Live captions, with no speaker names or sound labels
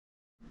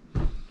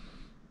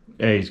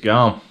There he's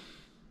gone.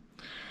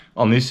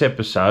 On this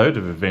episode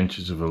of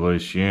Adventures of a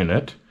Loose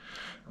Unit,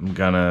 I'm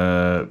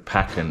gonna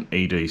pack an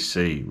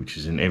EDC, which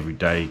is an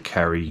everyday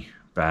carry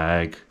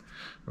bag,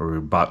 or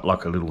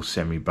like a little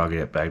semi-bug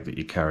out bag that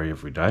you carry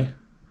every day.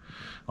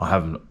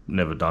 I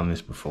never done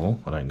this before.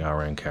 I don't go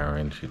around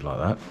carrying shit like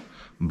that.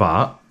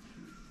 But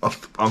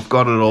I've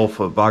got it all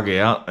for bug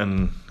out,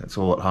 and it's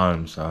all at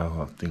home, so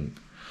I think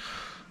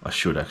I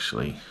should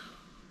actually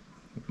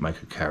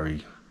make a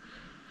carry.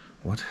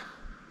 What?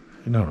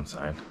 You know what I'm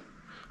saying?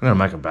 I'm going to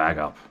make a bag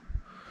up,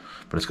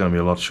 but it's going to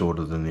be a lot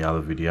shorter than the other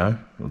video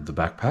of the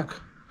backpack,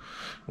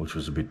 which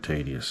was a bit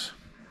tedious.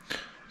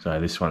 So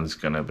this one's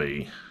going to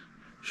be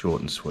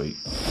short and sweet.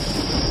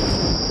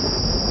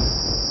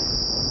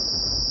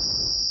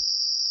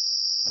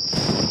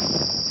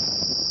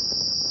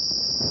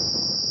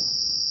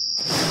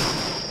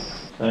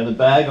 So the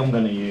bag I'm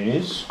going to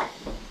use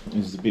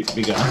is a bit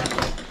bigger.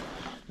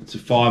 It's a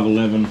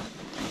 511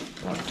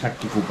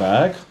 tactical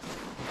bag.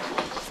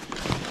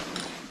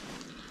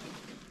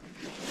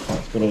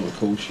 It's got all the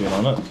cool shit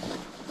on it.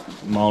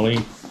 Molly,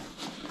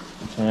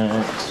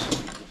 tags,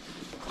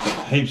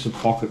 got heaps of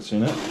pockets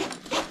in it.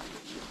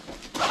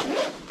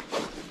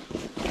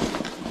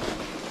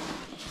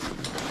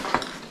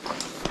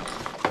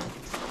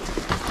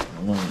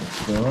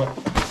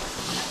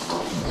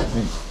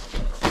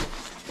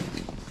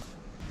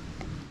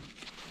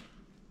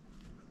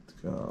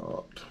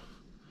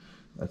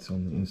 That's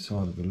on the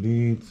inside of the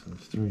lid, so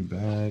there's 3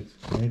 bags,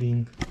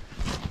 netting.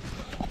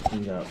 You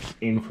go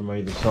in from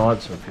either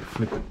side, so if you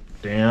flip it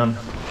down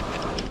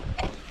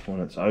when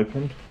it's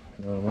opened,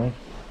 you know what I mean?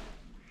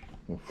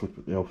 We'll flip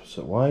it the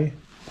opposite way.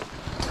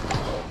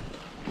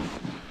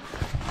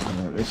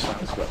 And this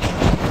one's got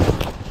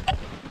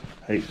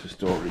heaps of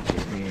storage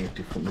in here,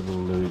 different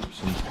little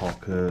loops and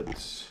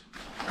pockets,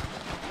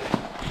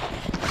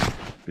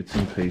 bits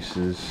and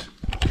pieces.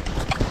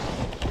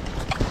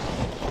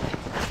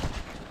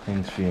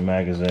 Things for your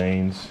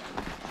magazines.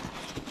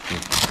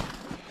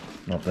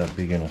 Not that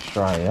big in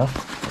Australia.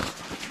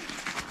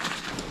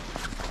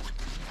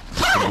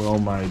 It's a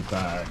well-made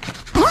bag.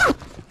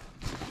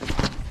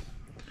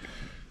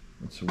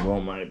 It's a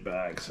well-made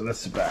bag, so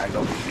that's the bag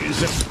I'll be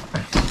using.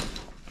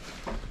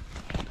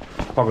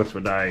 Pockets for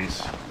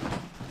days.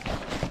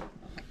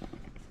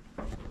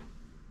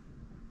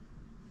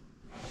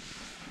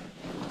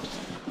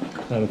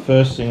 So the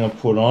first thing I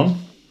put on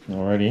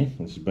already,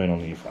 this has been on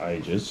here for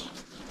ages,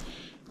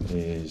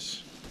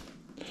 is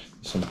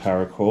some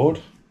paracord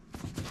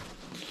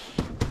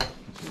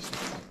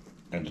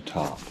and a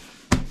tarp.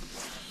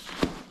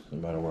 No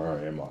matter where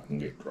I am, I can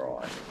get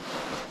dry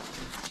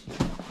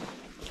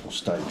or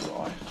stay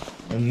dry.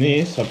 And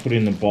this I put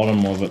in the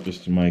bottom of it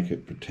just to make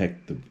it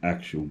protect the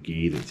actual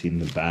gear that's in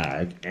the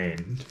bag,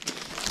 and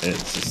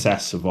it's a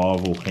SAS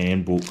Survival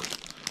Handbook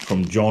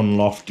from John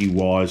Lofty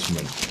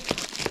Wiseman,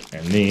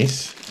 and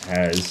this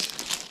has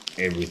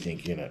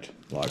everything in it,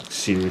 like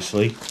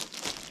seriously.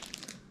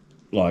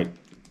 Like,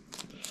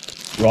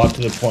 right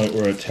to the point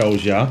where it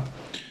tells you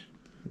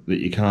that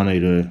you can't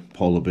eat a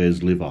polar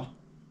bear's liver.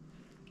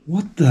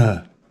 What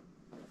the?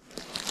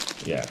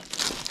 Yeah.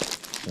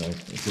 So,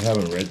 if you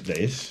haven't read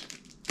this,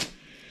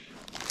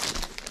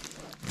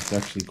 it's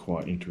actually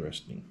quite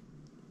interesting.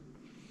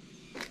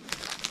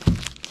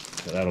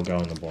 So that'll go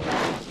in the bottom.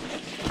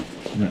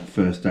 And that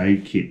first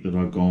aid kit that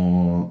I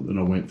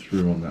went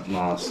through on the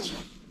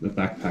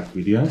backpack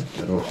video,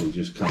 that also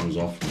just comes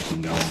off and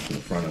can go onto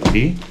the front of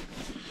here.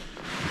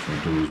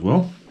 I'll do as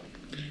well.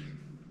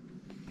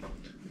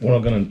 What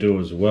I'm going to do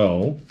as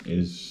well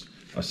is,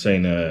 I've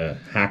seen a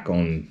hack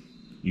on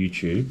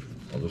YouTube,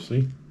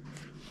 obviously,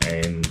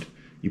 and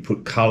you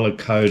put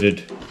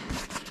colour-coded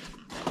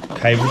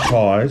cable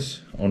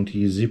ties onto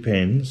your zip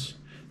ends,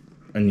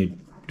 and you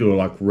do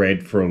like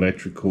red for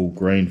electrical,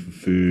 green for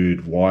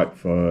food, white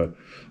for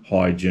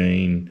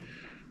hygiene,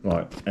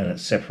 and it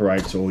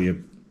separates all your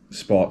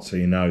spots so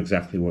you know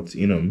exactly what's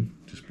in them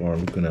just by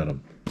looking at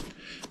them,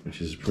 which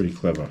is pretty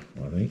clever,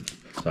 I think.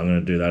 So I'm going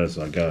to do that as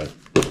I go.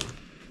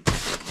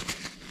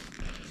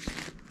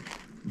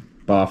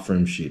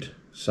 Bathroom shit.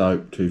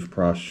 Soap,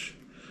 toothbrush,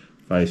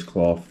 face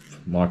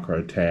cloth,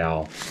 micro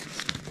towel.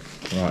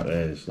 Right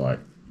there's like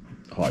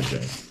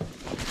hygiene.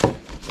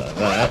 So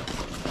that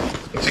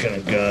is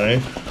going to go.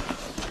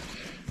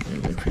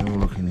 If you're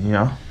looking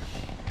here.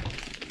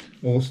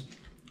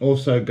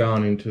 Also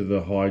going into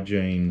the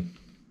hygiene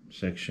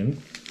section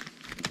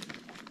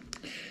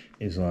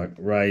is like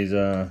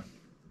razor,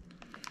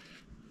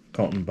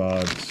 cotton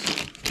buds,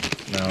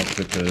 nail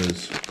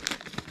clippers,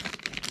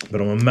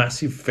 but I'm a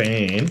massive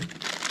fan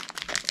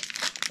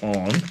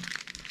on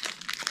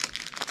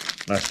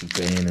plastic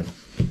band.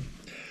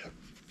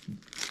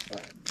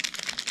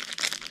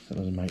 That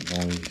doesn't make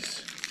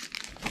noise.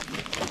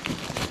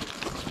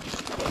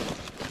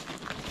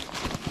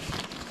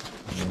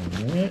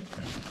 Right.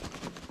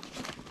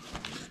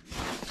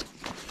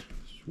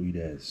 Sweet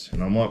as.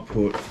 And I'm going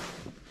to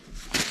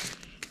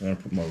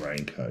put my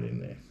raincoat in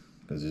there,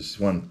 because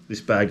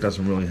this bag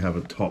doesn't really have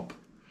a top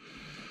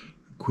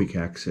quick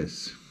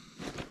access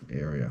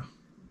area.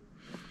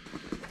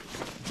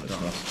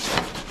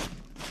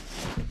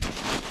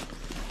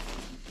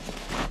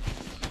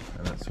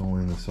 And that's all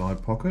in the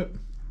side pocket.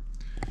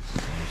 I'm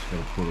just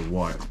going to put a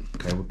white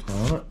cable tie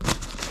on it.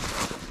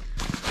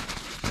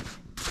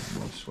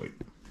 Oh, sweet.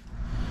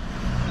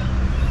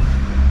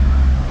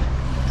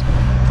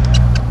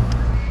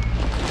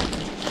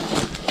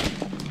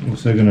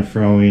 Also going to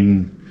throw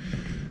in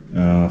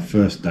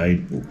first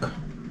aid book,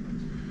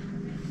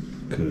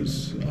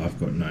 because I've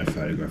got no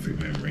photographic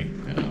memory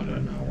and I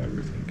don't know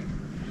everything.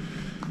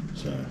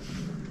 So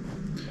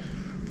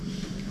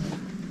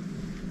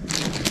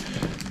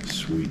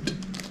sweet.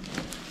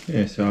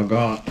 Yeah, so I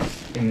got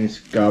in this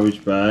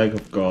garbage bag,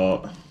 I've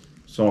got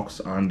socks,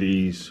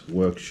 undies,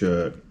 work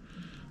shirt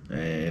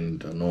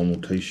and a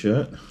normal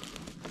t-shirt.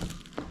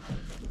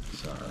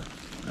 So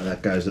and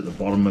that goes at the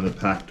bottom of the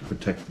pack to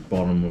protect the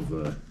bottom of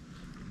the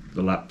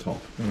laptop.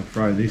 I'm going to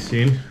throw this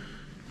in,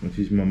 which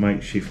is my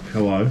makeshift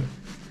pillow,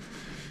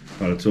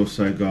 but it's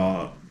also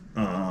got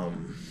one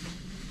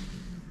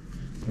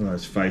of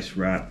those face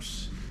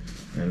wraps,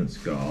 and it's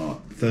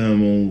got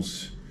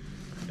thermals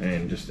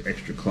and just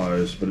extra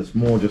clothes, but it's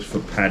more just for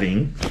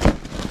padding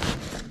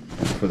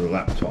for the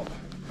laptop.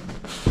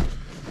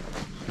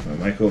 I'll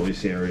make all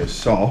this area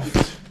soft.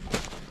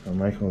 The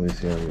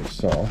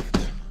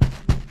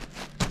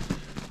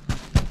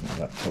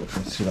laptop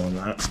can sit on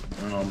that,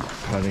 and I'm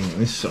padding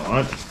this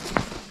side,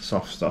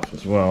 soft stuff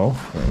as well,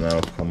 and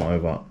that'll come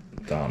over,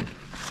 done.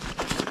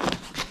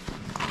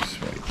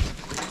 Sweet.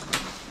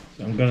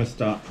 So I'm going to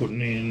start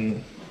putting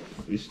in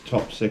this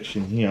top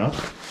section here.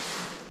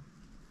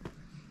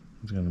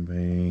 It's going to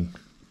be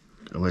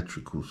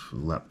electricals for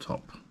the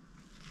laptop.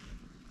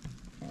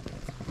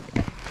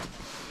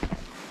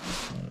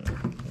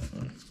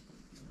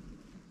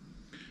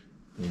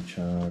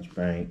 Recharge,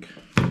 bank,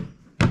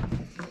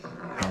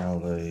 power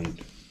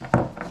lead.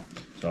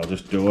 So I'll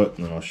just do it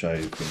and then I'll show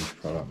you the finished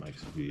product,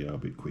 makes the video a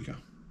bit quicker.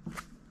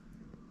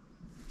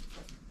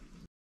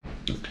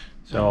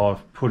 So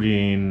I've put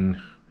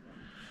in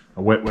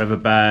a wet weather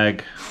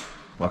bag,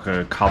 like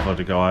a cover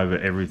to go over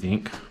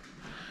everything,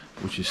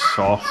 which is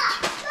soft,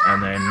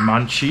 and then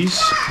munchies.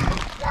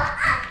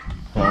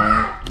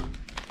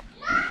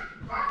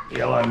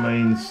 Yellow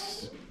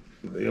means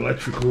the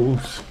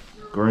electricals,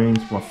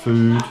 green's my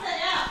food,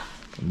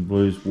 and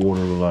blue's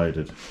water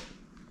related.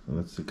 So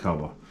that's the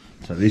cover.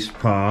 So this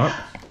part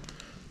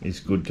is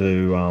good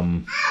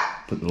to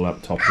put the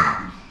laptop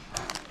in.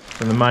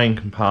 So the main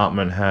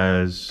compartment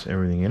has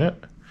everything in it,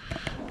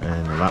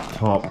 and the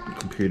laptop,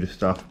 computer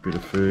stuff, a bit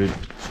of food.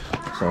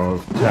 So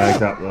I've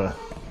tagged up the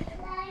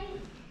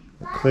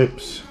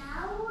clips,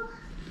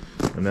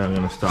 and now I'm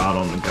going to start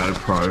on the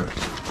GoPro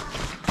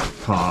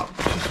part,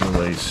 which is one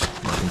of these. I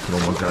can put all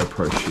my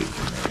GoPro shit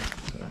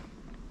in there.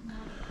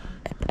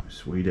 So,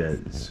 sweet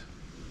as.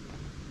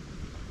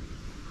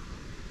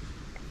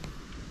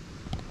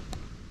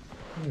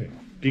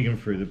 Digging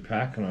through the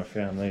pack, and I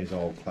found these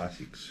old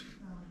classics.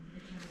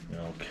 The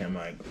old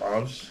camo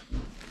gloves.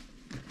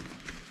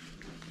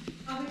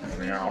 And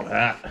the old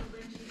hat.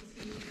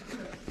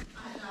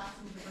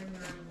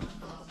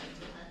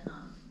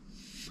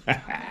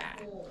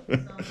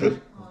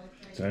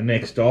 So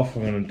next off,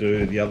 I'm going to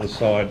do the other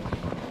side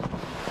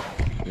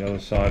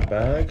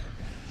bag.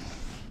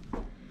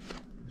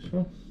 This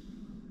one.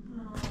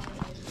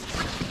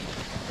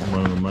 And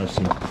one of the most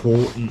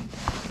important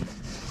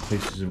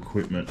pieces of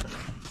equipment.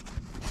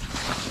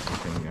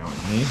 Going to go in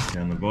here,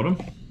 down the bottom.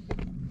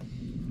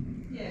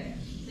 Yeah,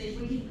 see,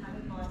 we didn't have a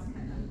vice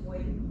captain.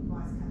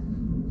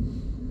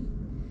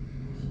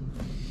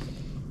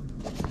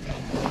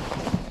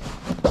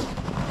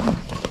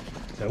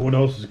 So what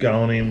else is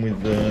going in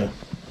with the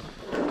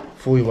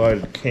fully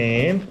loaded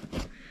can?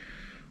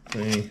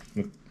 The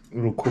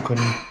little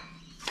cooking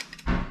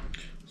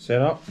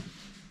setup,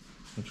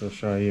 which I'll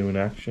show you in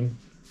action.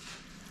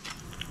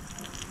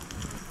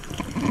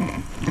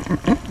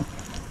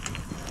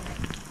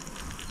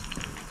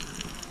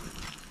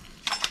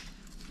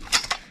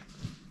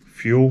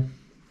 Fuel,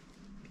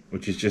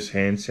 which is just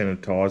hand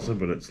sanitizer,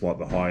 but it's like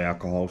the high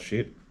alcohol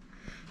shit,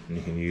 and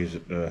you can use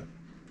it to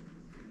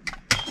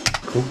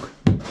cook.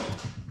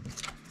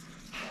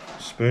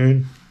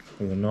 Spoon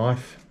with a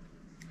knife,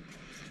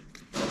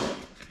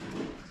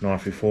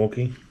 knifey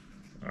forky.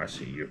 I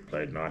see you've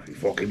played knifey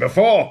forky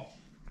before.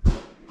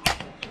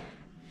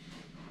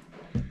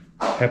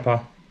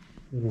 Pepper,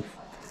 little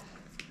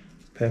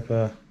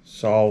pepper,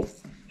 salt.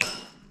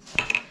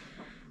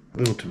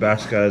 Little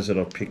Tabascos that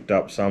I've picked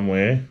up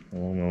somewhere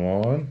along the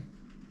line.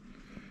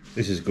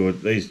 This is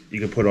good. These you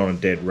can put on a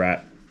dead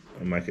rat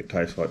and make it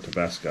taste like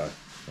Tabasco.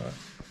 So,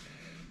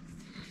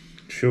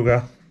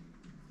 sugar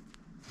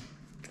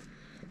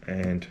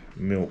and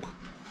milk.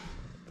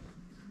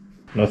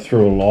 And I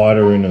threw a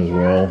lighter in as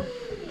well.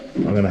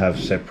 I'm going to have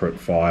separate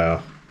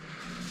fire,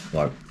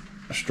 like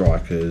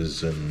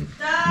strikers and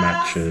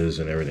matches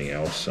and everything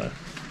else. So,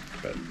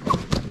 but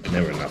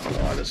never enough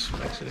lighters.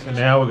 Makes it. So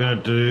now we're going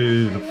to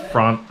do the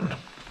front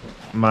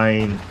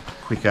main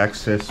quick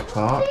access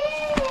part.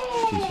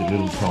 Just a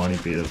little tiny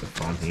bit at the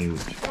front here,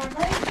 which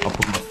I'll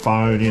put my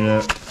phone in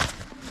it,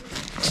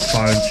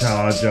 phone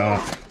charger,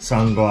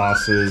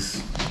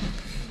 sunglasses,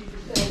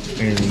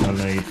 anything I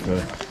need for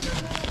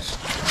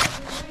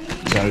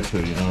go to,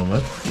 you know what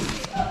I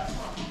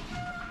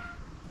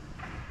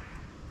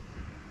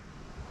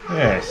mean?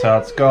 Yeah, so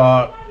it's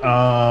got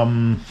a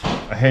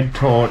head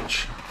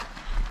torch,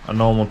 a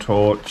normal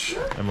torch,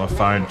 and my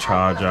phone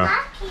charger,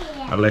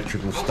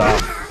 electrical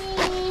stuff.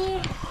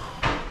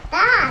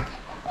 Dad,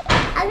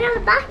 I got a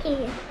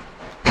monkey.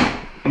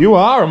 You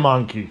are a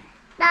monkey.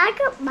 I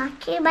got a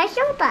monkey in my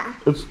shoulder.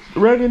 It's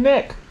around your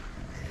neck.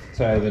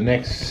 So the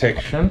next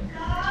section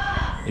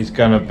is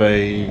going to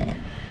be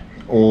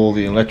all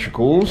the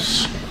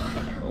electricals,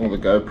 all the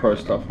GoPro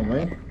stuff on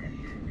me.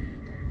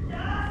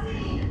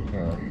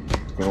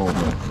 Got all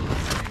the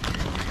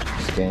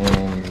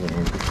stands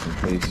and bits and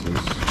pieces,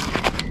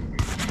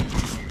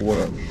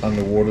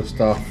 underwater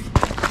stuff,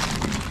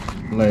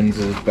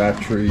 lenses,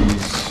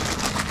 batteries,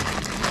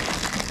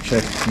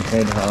 chest and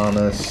head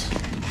harness,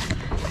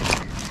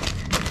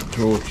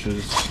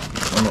 torches,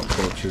 well, not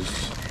torches,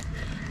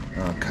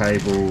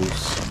 cables,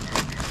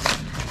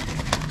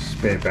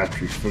 spare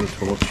batteries for the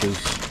torches.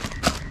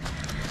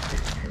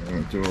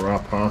 Do a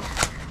upper.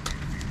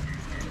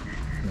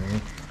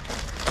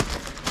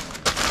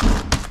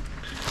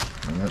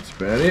 And that's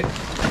about it.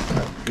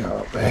 Go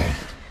up there.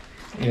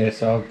 Yeah,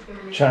 so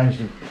I've changed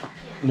a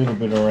little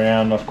bit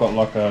around. I've got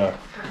like a.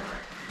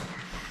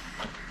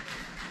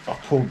 I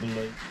pulled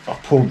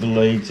the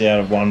leads out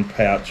of one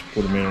pouch,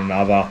 put them in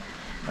another,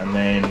 and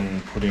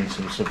then put in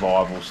some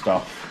survival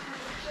stuff.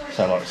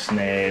 So like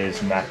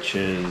snares,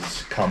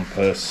 matches,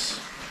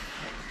 compass,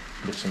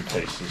 bits and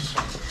pieces.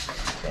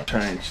 So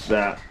changed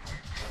that.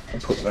 I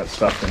put that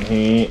stuff in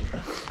here,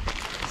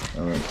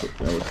 and then put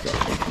the other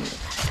stuff in here.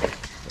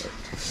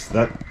 So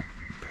that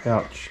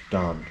pouch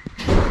done.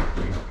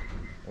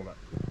 All that.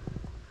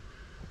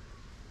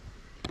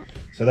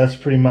 So that's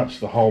pretty much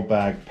the whole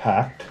bag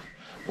packed.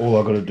 All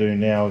I've got to do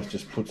now is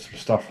just put some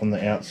stuff on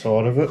the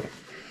outside of it,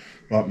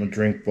 like my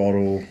drink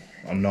bottle,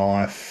 a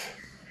knife.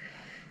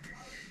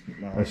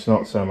 No, it's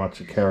not so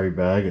much a carry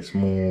bag, it's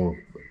more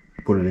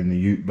put it in the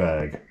ute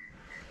bag.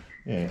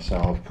 Yeah, so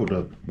I've put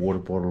a water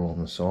bottle on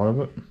the side of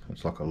it.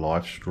 It's like a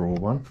life straw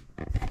one.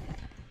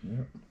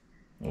 Yeah.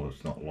 Well,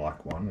 it's not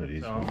like one, it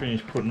is. So I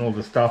finished putting all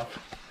the stuff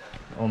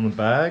on the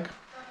bag.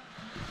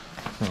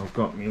 So I've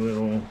got my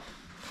little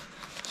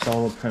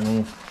solar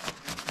panel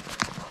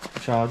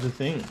charger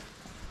thing.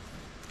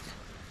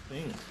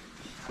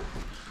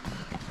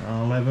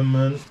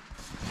 Leatherman,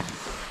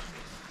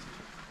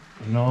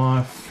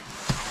 knife,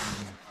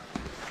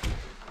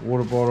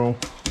 water bottle,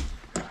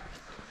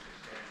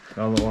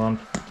 another one,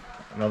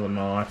 another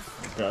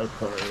knife,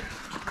 GoPro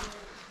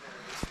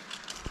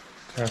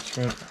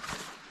attachment.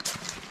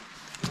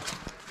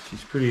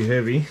 She's pretty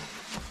heavy,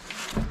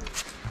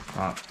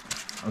 but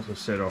as I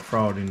said, I'll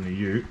throw it in the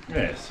ute.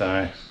 Yeah,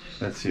 so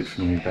that's it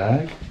for my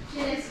bag.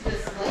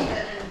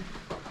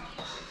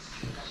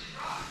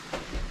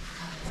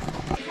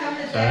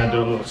 So I'm going to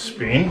do a little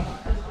spin.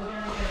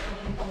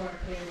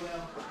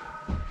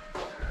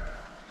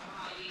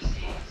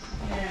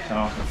 So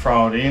I can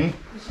throw it in.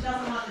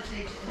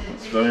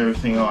 It's got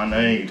everything I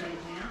need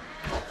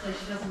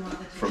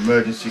for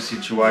emergency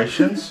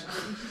situations.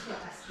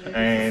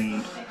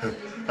 And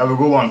have a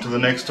good one till the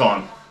next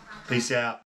time. Peace out.